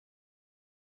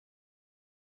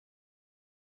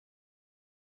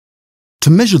To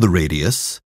measure the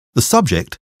radius, the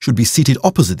subject should be seated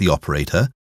opposite the operator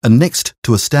and next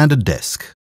to a standard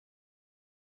desk.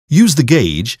 Use the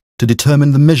gauge to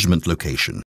determine the measurement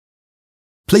location.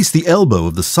 Place the elbow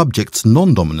of the subject's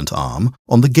non-dominant arm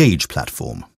on the gauge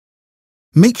platform.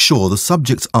 Make sure the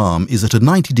subject's arm is at a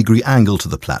 90-degree angle to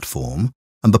the platform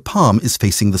and the palm is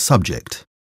facing the subject.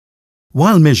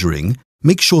 While measuring,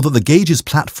 make sure that the gauge's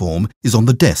platform is on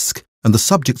the desk and the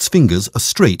subject's fingers are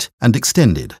straight and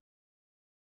extended.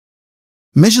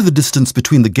 Measure the distance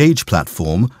between the gauge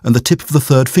platform and the tip of the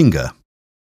third finger.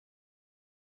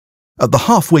 At the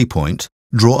halfway point,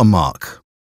 draw a mark.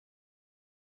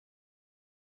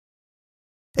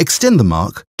 Extend the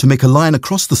mark to make a line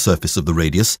across the surface of the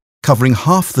radius covering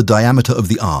half the diameter of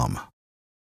the arm.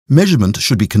 Measurement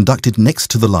should be conducted next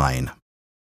to the line.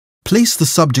 Place the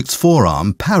subject's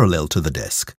forearm parallel to the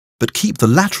desk, but keep the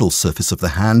lateral surface of the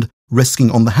hand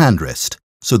resting on the handrest,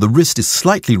 so the wrist is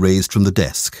slightly raised from the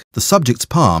desk. The subject's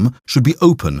palm should be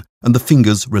open and the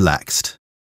fingers relaxed.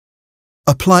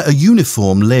 Apply a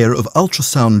uniform layer of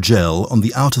ultrasound gel on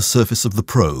the outer surface of the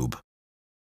probe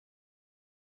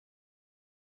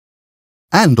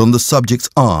and on the subject's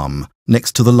arm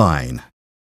next to the line.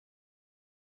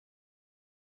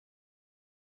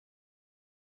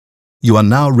 You are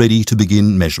now ready to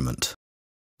begin measurement.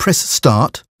 Press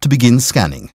Start to begin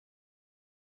scanning.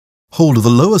 Hold the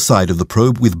lower side of the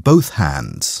probe with both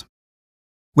hands.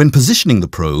 When positioning the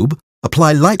probe,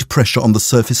 apply light pressure on the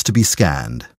surface to be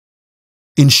scanned.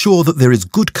 Ensure that there is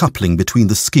good coupling between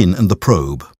the skin and the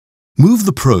probe. Move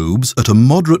the probes at a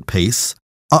moderate pace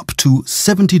up to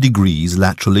 70 degrees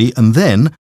laterally and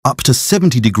then up to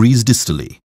 70 degrees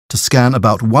distally to scan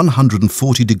about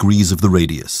 140 degrees of the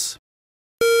radius.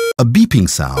 A beeping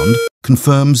sound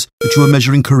confirms that you are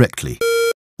measuring correctly.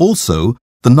 Also,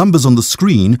 the numbers on the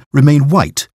screen remain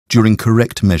white during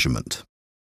correct measurement.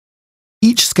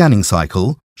 Each scanning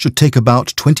cycle should take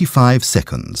about 25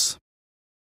 seconds.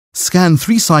 Scan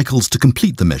 3 cycles to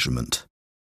complete the measurement.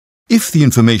 If the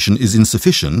information is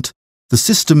insufficient, the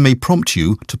system may prompt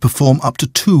you to perform up to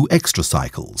 2 extra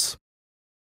cycles.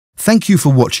 Thank you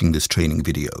for watching this training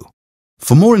video.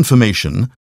 For more information,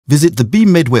 visit the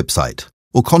BeamMed website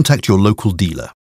or contact your local dealer.